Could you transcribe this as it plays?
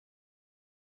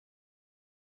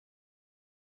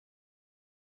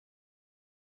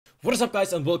What is up,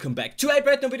 guys, and welcome back to a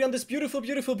brand new video on this beautiful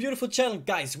channel.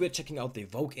 Guys, we're checking out the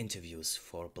Vogue interviews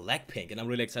for BlackPink, and I'm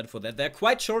really excited for that. They're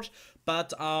quite short,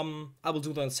 but I will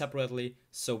do them separately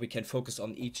so we can focus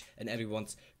on each and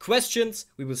everyone's questions.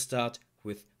 We will start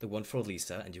with the one for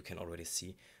Lisa, and you can already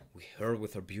see her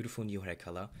with her beautiful new hair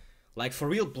color. Like, for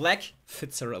real, black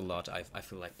fits her a lot. I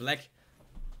feel like black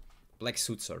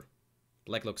suits her.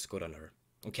 Black looks good on her.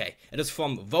 Okay, it is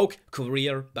from Vogue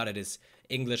Korea, but it is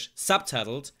English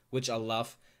subtitled, which I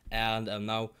love. And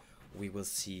now we will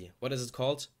see. What is it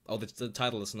called? Oh, the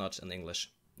title is not in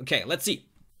English. Okay, let's see.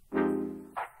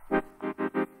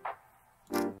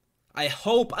 I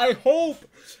hope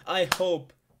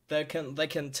they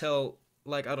can tell,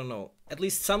 like, I don't know, at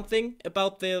least something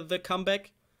about the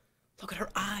comeback. Look at her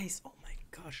eyes. Oh my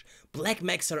gosh. Black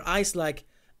makes her eyes, like,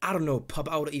 I don't know,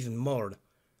 pop out even more.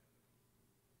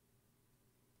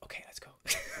 Okay, let's go.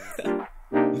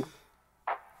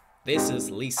 This is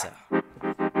Lisa.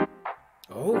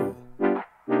 Oh.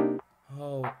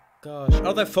 Oh gosh.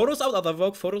 Are there photos out? Are there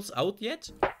Vogue photos out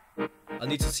yet? I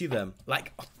need to see them.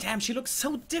 Like, oh damn, she looks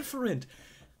so different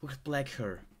with black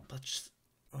hair. But just,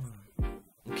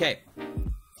 okay.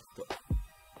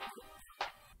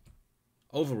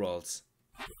 Overalls.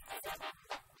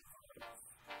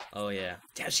 Oh yeah.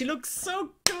 Damn, she looks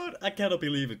so good. I cannot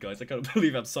believe it, guys. I cannot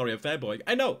believe I'm sorry, I'm fanboying.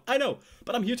 I know.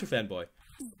 But I'm here to fanboy.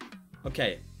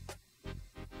 Okay.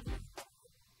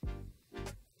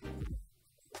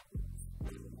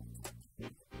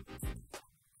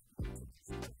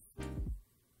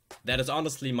 That is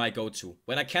honestly my go-to.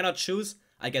 When I cannot choose,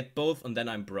 I get both and then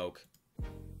I'm broke.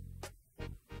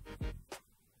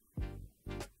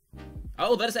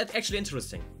 Oh, that is actually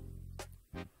interesting.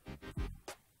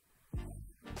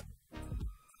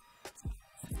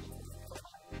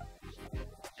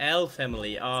 L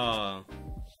family, oh.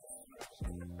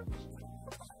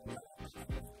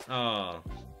 Oh.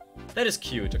 That is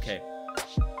cute, okay.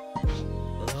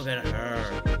 Look at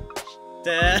her.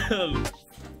 Damn.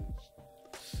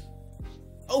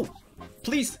 Oh,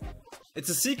 please. It's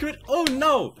a secret? Oh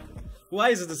no. Why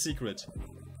is it a secret?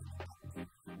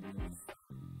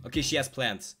 Okay, she has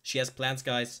plans. She has plans,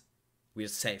 guys. We are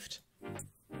saved.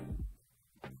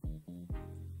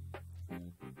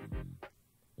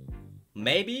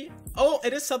 Maybe? Oh,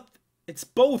 it is it's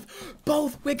both.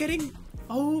 Both. We're getting.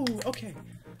 Oh, okay.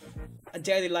 A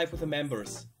daily life with the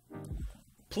members.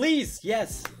 Please,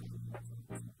 yes.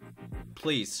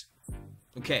 Please.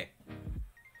 Okay.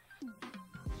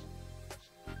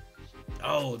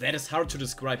 Oh, that is hard to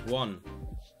describe one.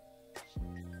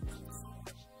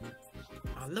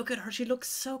 Oh, look at her. She looks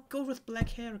so good with black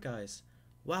hair, guys.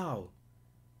 Wow.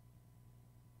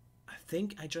 I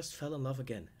think I just fell in love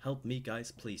again. Help me,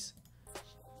 guys, please.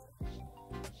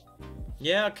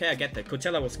 Yeah, okay, I get that.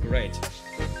 Coachella was great.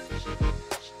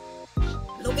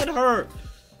 Look at her!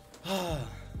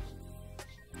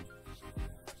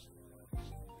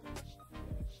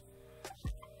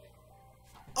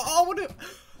 Oh, what a...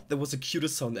 That was the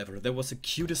cutest sound ever. That was the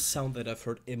cutest sound that I've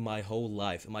heard in my whole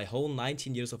life. In my whole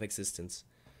 19 years of existence.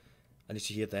 I need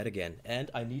to hear that again.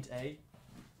 And I need a...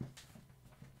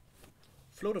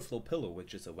 Flow to Flow pillow,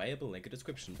 which is available, link in the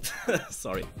description.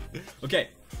 Sorry. Okay.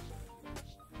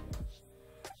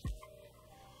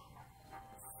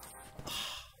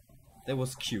 That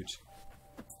was cute.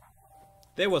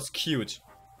 That was cute.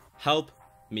 Help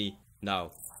me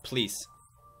now, please.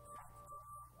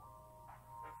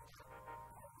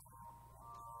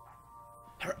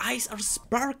 Her eyes are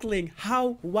sparkling.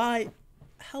 How? Why?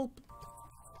 Help.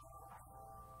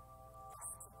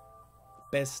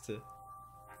 Beste.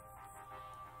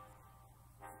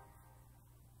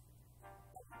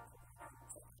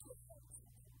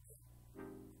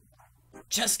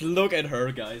 Just look at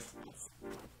her, guys.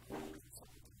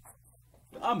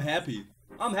 I'm happy.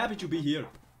 I'm happy to be here.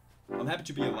 I'm happy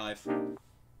to be alive.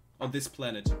 On this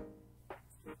planet.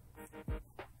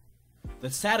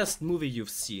 The saddest movie you've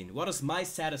seen. What is my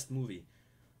saddest movie?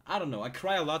 I don't know. I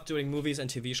cry a lot during movies and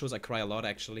TV shows. I cry a lot,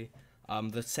 actually.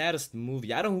 The saddest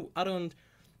movie. I don't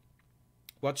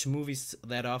watch movies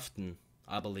that often,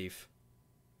 I believe.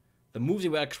 The movie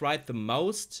where I cried the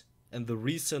most in the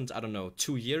recent, I don't know,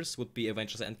 2 years would be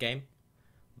Avengers Endgame.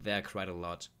 There I cried a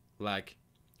lot. Like,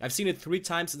 I've seen it 3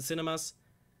 times in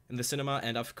the cinema,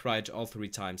 and I've cried all 3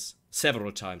 times.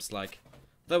 Several times, like,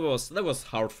 that was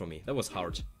hard for me. That was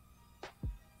hard.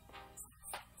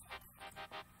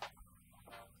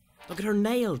 Look at her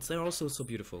nails, they're also so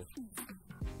beautiful.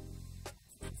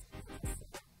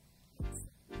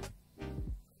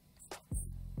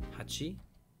 Hachi?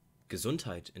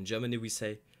 Gesundheit. In Germany we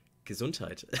say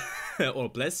Gesundheit. Or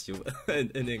bless you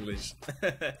in English.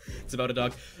 It's about a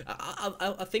dog.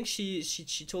 I think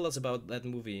she told us about that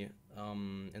movie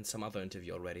in some other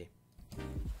interview already.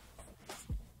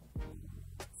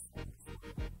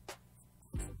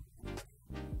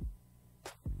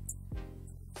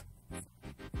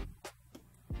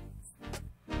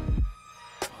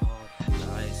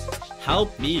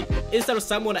 Help me! Is there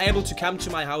someone able to come to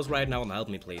my house right now and help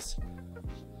me, please?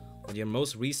 With your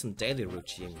most recent daily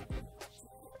routine.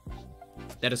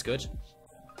 That is good.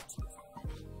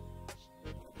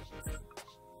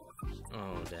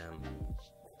 Oh, damn.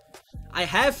 I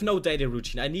have no daily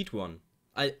routine. I need one.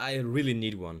 I really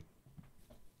need one.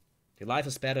 Your life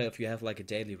is better if you have like a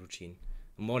daily routine.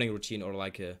 A morning routine or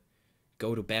like a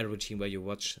go to bed routine where you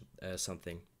watch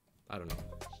something. I don't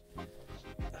know.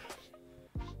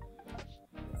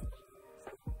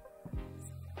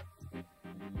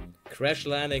 Crash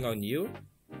landing on you?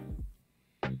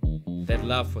 That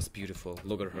love was beautiful.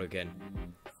 Look at her again.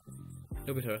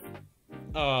 Look at her.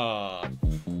 Ah.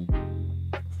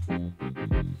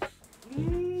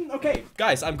 Okay,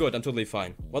 guys, I'm good. I'm totally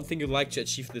fine. One thing you'd like to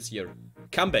achieve this year.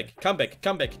 Comeback, comeback,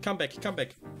 comeback, comeback,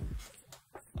 comeback.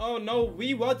 Oh no,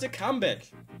 we want a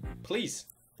comeback. Please.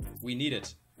 We need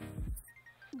it.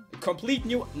 Complete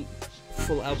new...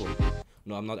 full album.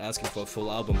 No, I'm not asking for a full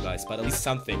album, guys, but at least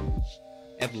something.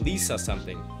 At least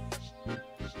something.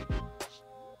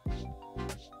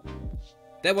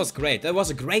 That was great. That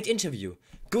was a great interview.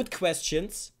 Good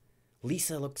questions.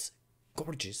 Lisa looks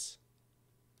gorgeous.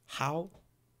 How?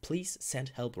 Please send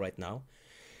help right now.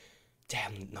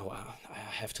 Damn, no, I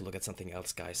have to look at something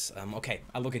else, guys. Okay,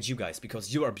 I'll look at you guys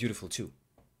because you are beautiful too.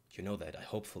 You know that.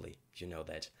 Hopefully, you know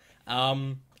that.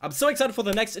 I'm so excited for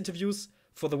the next interviews.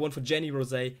 For the one for Jenny,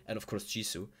 Rose, and of course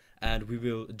Jisoo. And we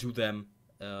will do them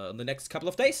in the next couple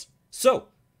of days. So,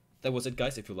 that was it,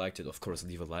 guys. If you liked it, of course,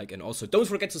 leave a like. And also, don't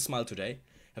forget to smile today.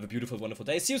 Have a beautiful, wonderful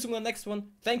day. See you soon in the next one.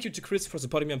 Thank you to Chris for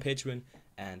supporting me on Patreon.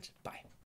 And bye.